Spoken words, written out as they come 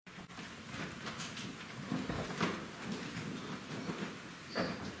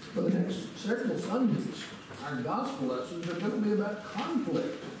For the next several Sundays, our gospel lessons are going to be about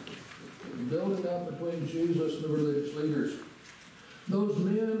conflict, building up between Jesus and the religious leaders. Those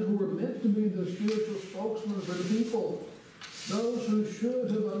men who were meant to be the spiritual spokesmen for the people, those who should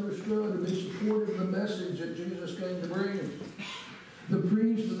have understood and be supported the message that Jesus came to bring. The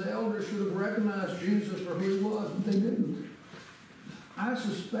priests and the elders should have recognized Jesus for who he was, but they didn't. I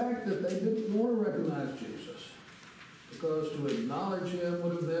suspect that they didn't want to recognize Jesus, because to acknowledge him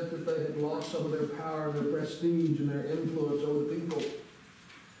would have meant that they had lost some of their power, their prestige, and their influence over the people.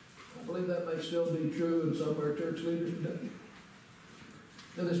 I believe that may still be true in some of our church leaders today.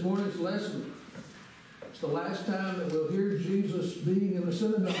 In this morning's lesson, it's the last time that we'll hear Jesus being in the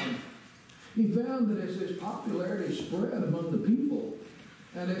synagogue. He found that as his popularity spread among the people,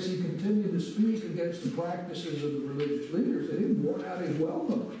 and as he continued to speak against the practices of the religious leaders, that he wore out his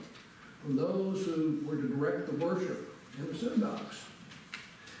welcome from those who were to direct the worship in the synagogues.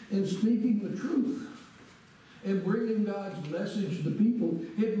 In speaking the truth and bringing God's message to the people,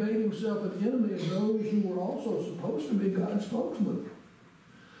 it made himself an enemy of those who were also supposed to be God's spokesmen.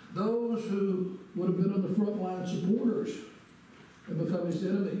 Those who would have been on the front line supporters had become his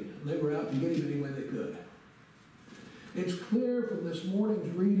enemy, and they were out to get him any way they could. It's clear from this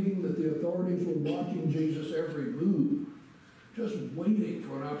morning's reading that the authorities were watching Jesus' every move, just waiting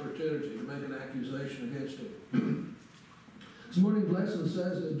for an opportunity to make an accusation against him. This morning's lesson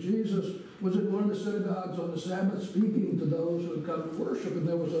says that Jesus was in one of the synagogues on the Sabbath speaking to those who had come to worship, and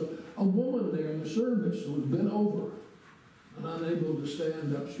there was a woman there in the service who was bent over and unable to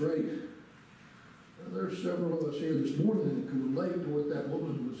stand up straight. Now, there's several of us here this morning that can relate to what that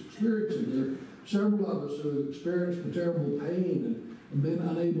woman was experiencing. There are several of us who have experienced a terrible pain and been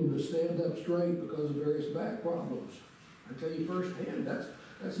unable to stand up straight because of various back problems. I tell you firsthand,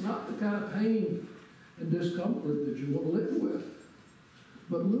 that's not the kind of pain and discomfort that you want to live with.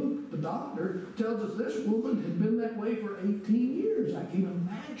 But Luke, the doctor, tells us this woman had been that way for 18 years. I can't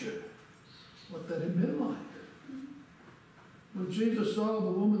imagine what that had been like. When Jesus saw the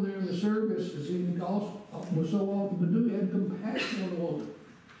woman there in the service, as he was so often to do, he had compassion on the woman.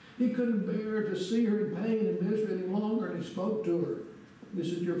 He couldn't bear to see her in pain and misery any longer, and he spoke to her. He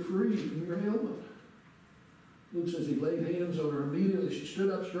said, "You're free from your ailment." Luke says he laid hands on her immediately. She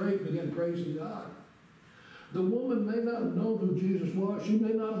stood up straight and began praising God. The woman may not have known who Jesus was. She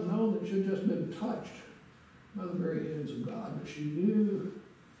may not have known that she had just been touched by the very hands of God, but she knew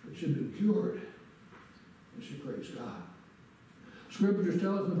that she had been cured, and she praised God. Scriptures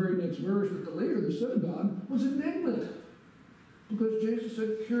tell us in the very next verse that the leader of the synagogue was indignant because Jesus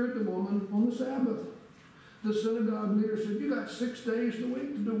had cured the woman on the Sabbath. The synagogue leader said, "You got 6 days in the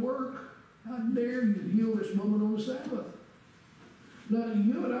week to do work. How dare you heal this woman on the Sabbath?" Now,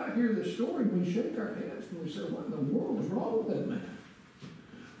 you and I hear this story and we shake our heads and we say, what in the world was wrong with that man?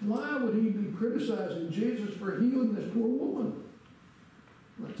 Why would he be criticizing Jesus for healing this poor woman?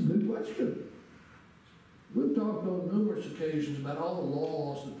 That's a good question. We've talked on numerous occasions about all the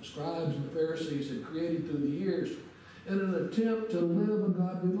laws that the scribes and the Pharisees had created through the years in an attempt to live a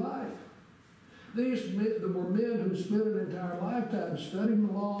godly life. There were men who spent an entire lifetime studying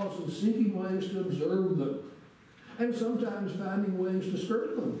the laws and seeking ways to observe them, and sometimes finding ways to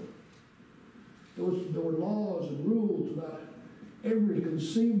skirt them. There were laws and rules about every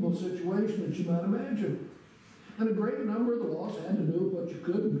conceivable situation that you might imagine. And a great number of the laws had to do with what you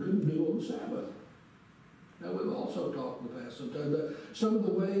could and couldn't do on the Sabbath. Now, we've also talked in the past sometimes about some of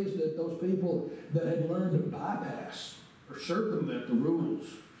the ways that those people that had learned to bypass or circumvent the rules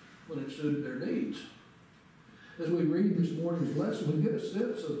when it suited their needs. As we read this morning's lesson, we get a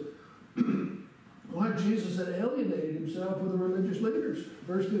sense of why Jesus had alienated himself with the religious leaders.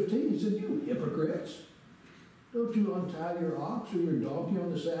 Verse 15, he said, "You hypocrites, don't you untie your ox or your donkey on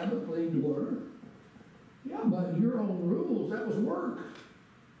the Sabbath, lead to water?" Yeah, by your own rules, that was work.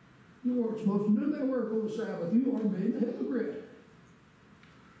 You weren't supposed to do that work on the Sabbath. You are being a hypocrite.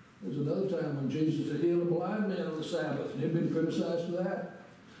 There's another time when Jesus had healed a blind man on the Sabbath, and he'd been criticized for that.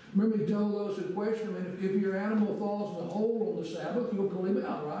 Remember, he told those who questioned him, if your animal falls in the hole on the Sabbath, you'll pull him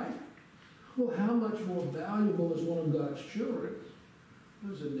out, right? Well, how much more valuable is one of God's children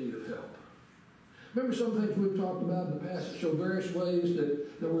who's in need of help? Remember some things we've talked about in the past that show various ways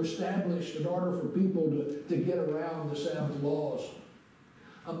that were established in order for people to get around the Sabbath laws.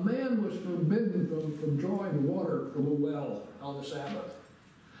 A man was forbidden from drawing water from a well on the Sabbath.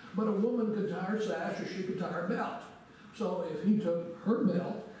 But a woman could tie her sash or she could tie her belt. So if he took her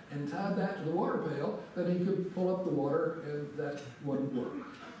belt and tied that to the water pail, then he could pull up the water and that wouldn't work.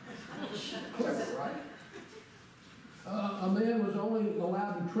 Clever, right? A man was only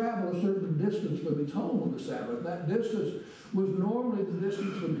allowed to travel a certain distance from his home on the Sabbath. That distance was normally the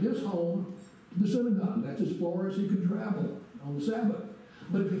distance from his home to the synagogue. That's as far as he could travel on the Sabbath.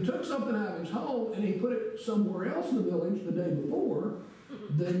 But if he took something out of his home and he put it somewhere else in the village the day before,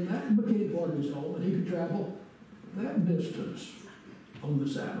 then that became part of his home and he could travel that distance on the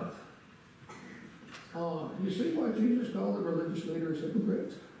Sabbath. You see why Jesus called the religious leaders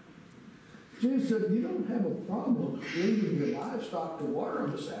hypocrites? Jesus said, you don't have a problem leaving your livestock to water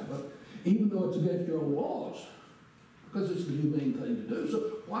on the Sabbath, even though it's against your own laws, because it's the humane thing to do. So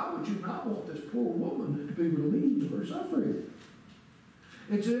why would you not want this poor woman to be relieved of her suffering?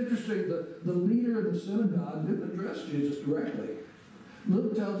 It's interesting that the leader of the synagogue didn't address Jesus directly.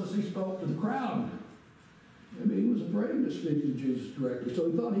 Luke tells us he spoke to the crowd. Maybe he was afraid to speak to Jesus directly, so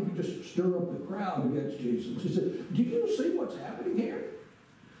he thought he could just stir up the crowd against Jesus. He said, do you see what's happening here?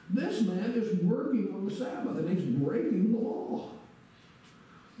 This man is working on the Sabbath, and he's breaking the law.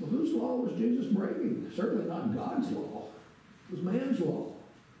 Well, whose law was Jesus breaking? Certainly not God's law. It was man's law,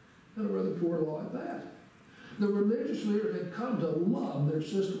 and a rather poor law at that. The religious leaders had come to love their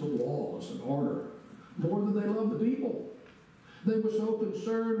system of laws and order more than they loved the people. They were so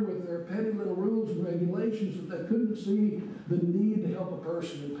concerned with their petty little rules and regulations that they couldn't see the need to help a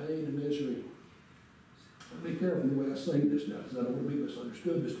person in pain and misery. Be careful the way I say this now, because I don't want to be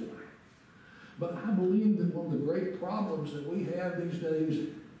misunderstood this morning. But I believe that one of the great problems that we have these days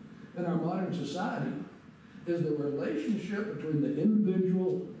in our modern society is the relationship between the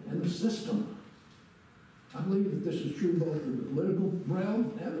individual and the system. I believe that this is true both in the political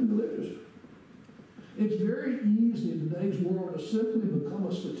realm and in the religious. It's very easy in today's world to simply become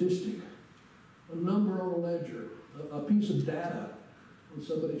a statistic, a number on a ledger, a piece of data on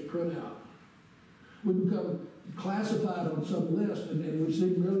somebody's printout. We become classified on some list, and we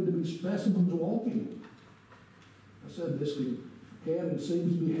seem really to be specimens walking. I said this and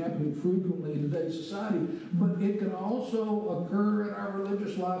seems to be happening frequently in today's society, but it can also occur in our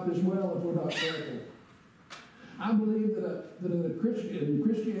religious life as well if we're not careful. I believe that in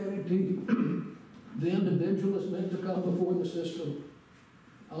Christianity, the individual is meant to come before the system.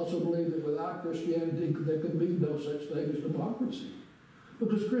 I also believe that without Christianity, there can be no such thing as democracy.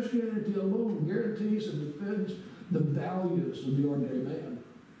 Because Christianity alone guarantees and defends the values of the ordinary man.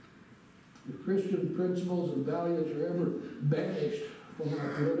 If Christian principles and values are ever banished from our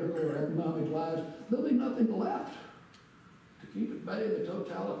political or economic lives, there'll be nothing left to keep at bay the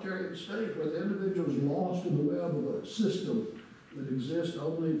totalitarian state where the individual is lost in the web of a system that exists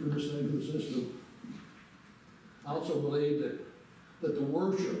only for the sake of the system. I also believe that the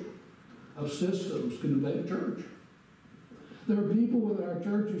worship of systems can invade a church. There are people within our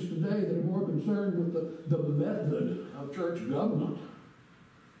churches today that are more concerned with the method of church government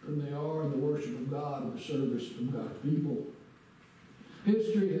than they are in the worship of God and the service of God's people.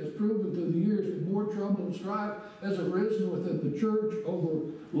 History has proven through the years that more trouble and strife has arisen within the church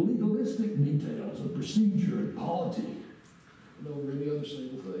over legalistic details of procedure and polity than over any other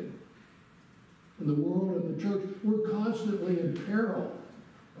single thing. In the world and the church, we're constantly in peril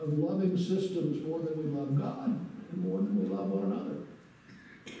of loving systems more than we love God and more than we love one another.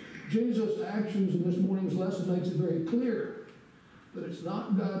 Jesus' actions in this morning's lesson makes it very clear that it's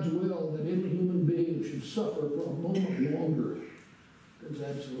not God's will that any human being should suffer for a moment longer than is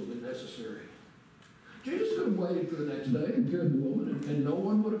absolutely necessary. Jesus could have waited for the next day and cured the woman, and no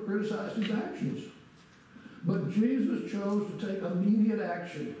one would have criticized his actions. But Jesus chose to take immediate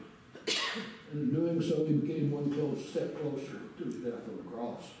action, and in doing so, he became one step closer to his death on the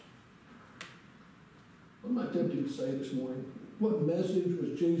cross. What am I attempting to say this morning? What message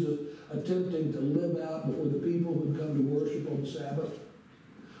was Jesus attempting to live out before the people who had come to worship on the Sabbath?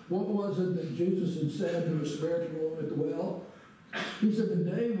 What was it that Jesus had said to the Samaritan woman at the well? He said,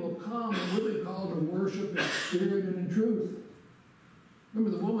 the day will come and we'll be called to worship in spirit and in truth.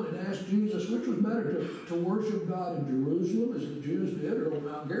 Remember, the woman had asked Jesus which was better, to worship God in Jerusalem as the Jews did, or on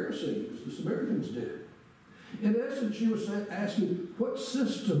Mount Gerizim as the Samaritans did. In essence, she was asking, what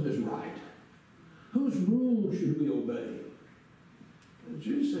system is right? Whose rules should we obey? And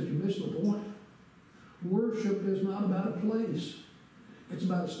Jesus said, you missed the point. Worship is not about a place. It's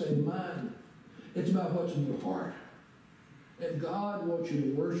about a state of mind. It's about what's in your heart. And God wants you to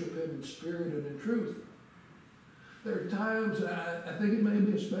worship him in spirit and in truth. There are times, I think it may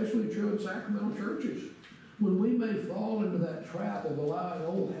be especially true in sacramental churches, when we may fall into that trap of allowing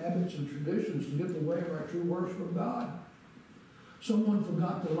old habits and traditions to get in the way of our true worship of God. Someone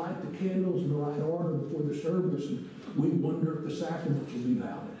forgot to light the candles in the right order before the service, and we wonder if the sacraments will be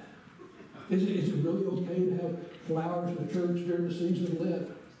valid. Is it really okay to have flowers in the church during the season of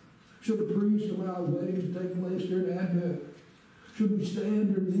Lent? Should a priest allow weddings to take place during Advent? Should we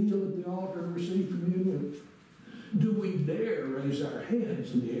stand or kneel at the altar and receive communion? Do we dare raise our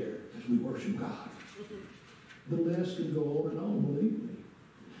hands in the air as we worship God? The list can go on and on, believe me.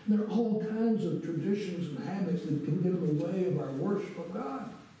 There are all kinds of traditions and habits that can get in the way of our worship of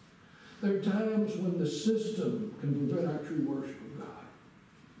God. There are times when the system can prevent our true worship of God.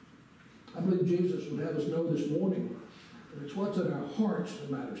 I believe Jesus would have us know this morning that it's what's in our hearts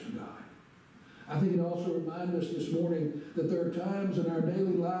that matters to God. I think it also reminds us this morning that there are times in our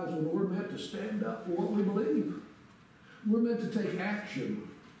daily lives when we're meant to stand up for what we believe. We're meant to take action,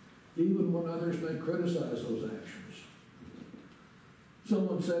 even when others may criticize those actions.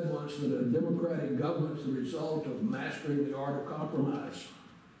 Someone said once that a democratic government is the result of mastering the art of compromise.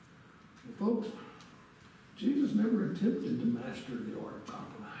 Well, folks, Jesus never attempted to master the art of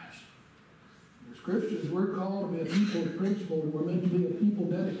compromise. As Christians, we're called to be a people of principle, and we're meant to be a people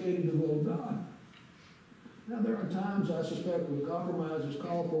dedicated to the will of God. Now, there are times, I suspect, when compromise is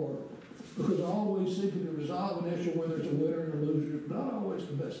called for, because always seeking to resolve an issue, whether it's a winner or a loser, is not always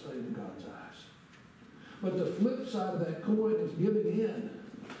the best thing in God's eyes. But the flip side of that coin is giving in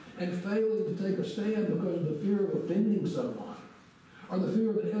and failing to take a stand because of the fear of offending someone or the fear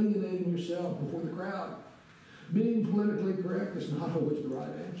of alienating yourself before the crowd. Being politically correct is not always the right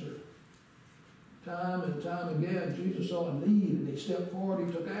answer. Time and time again, Jesus saw a need and he stepped forward,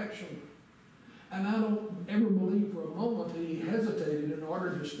 he took action. And I don't ever believe for a moment that he hesitated in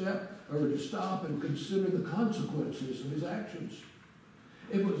order to stop and consider the consequences of his actions.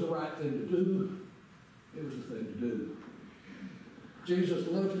 It was the right thing to do. It was the thing to do. Jesus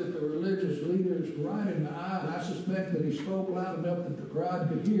looked at the religious leaders right in the eye, and I suspect that he spoke loud enough that the crowd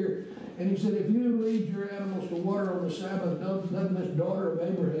could hear. And he said, if you lead your animals to water on the Sabbath, doesn't this daughter of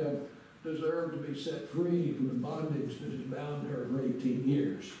Abraham deserve to be set free from the bondage that has bound her for 18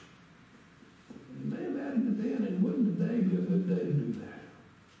 years? And he may have added it then, and wouldn't today be a good day to do that?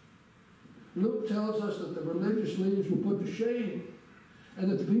 Luke tells us that the religious leaders were put to shame, and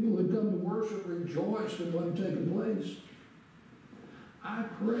that the people who had come to worship rejoiced in what had taken place. I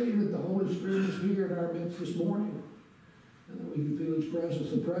pray that the Holy Spirit is here in our midst this morning, and that we can feel his presence,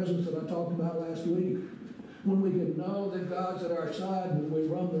 the presence that I talked about last week, when we can know that God's at our side when we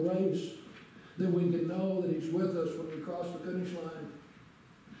run the race, that we can know that he's with us when we cross the finish line.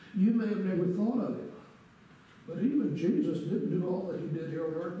 You may have never thought of it, but even Jesus didn't do all that he did here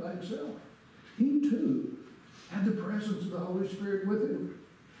on earth by himself. He too had the presence of the Holy Spirit with him.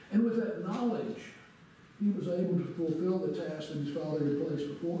 And with that knowledge, he was able to fulfill the task that his Father had placed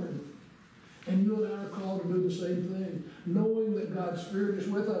before him. And you and I are called to do the same thing. Knowing that God's Spirit is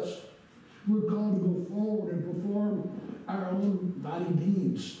with us, we're called to go forward and perform our own mighty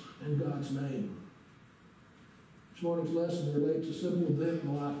deeds in God's name. This morning's lesson relates a simple event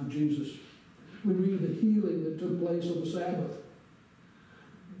in the life of Jesus. We read the healing that took place on the Sabbath.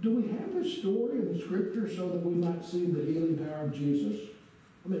 Do we have this story in the Scripture so that we might see the healing power of Jesus?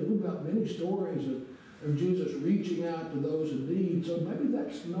 I mean, we've got many stories of Jesus reaching out to those in need, so maybe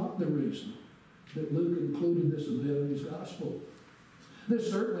that's not the reason that Luke included this event in his gospel.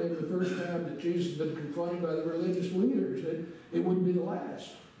 This certainly is the first time that Jesus has been confronted by the religious leaders, and it wouldn't be the last.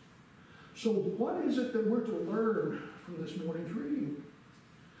 So what is it that we're to learn from this morning's reading?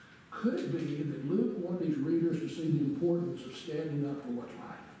 Could it be that Luke wanted his readers to see the importance of standing up for what's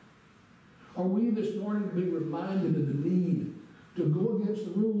right? Are we this morning to be reminded of the need to go against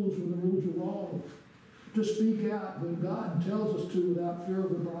the rules when the rules are wrong, to speak out when God tells us to without fear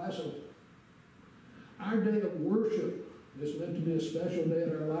of reprisal? Our day of worship is meant to be a special day in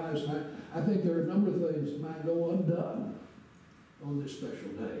our lives. And I think there are a number of things that might go undone on this special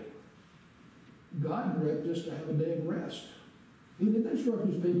day. God directed us to have a day of rest. He didn't instruct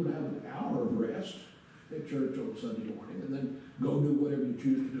his people to have an hour of rest at church on Sunday morning and then go do whatever you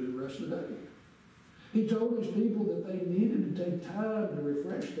choose to do the rest of the day. He told his people that they needed to take time to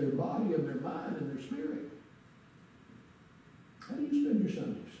refresh their body and their mind and their spirit. How do you spend your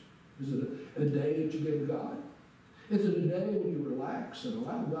Sundays? Is it a day that you give God? Is it a day when you relax and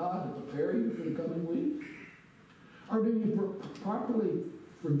allow God to prepare you for the coming week? Or do you properly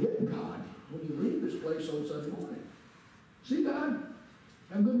forget God when you leave this place on Sunday morning? See God,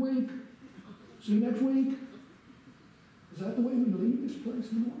 have a good week. See you next week. Is that the way we leave this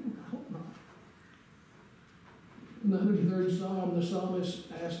place in the morning? I hope not. In the 103rd Psalm, the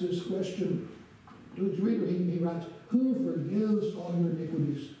psalmist asks this question to his reader. He writes, who forgives all your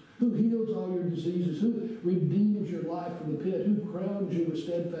iniquities? Who heals all your diseases? Who redeems your life from the pit? Who crowns you with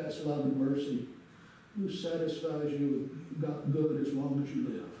steadfast love and mercy? Who satisfies you with good as long as you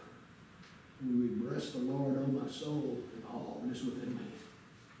live? We bless the Lord, O my soul, and all that is within me.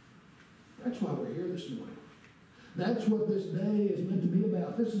 That's why we're here this morning. That's what this day is meant to be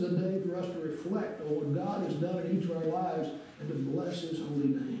about. This is a day for us to reflect on what God has done in each of our lives and to bless His holy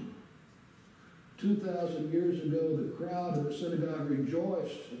name. 2,000 years ago, the crowd in the synagogue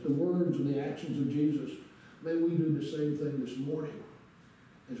rejoiced at the words and the actions of Jesus. May we do the same thing this morning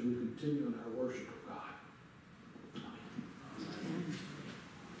as we continue in our worship of God.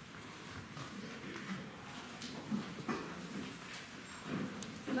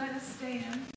 Let us stand.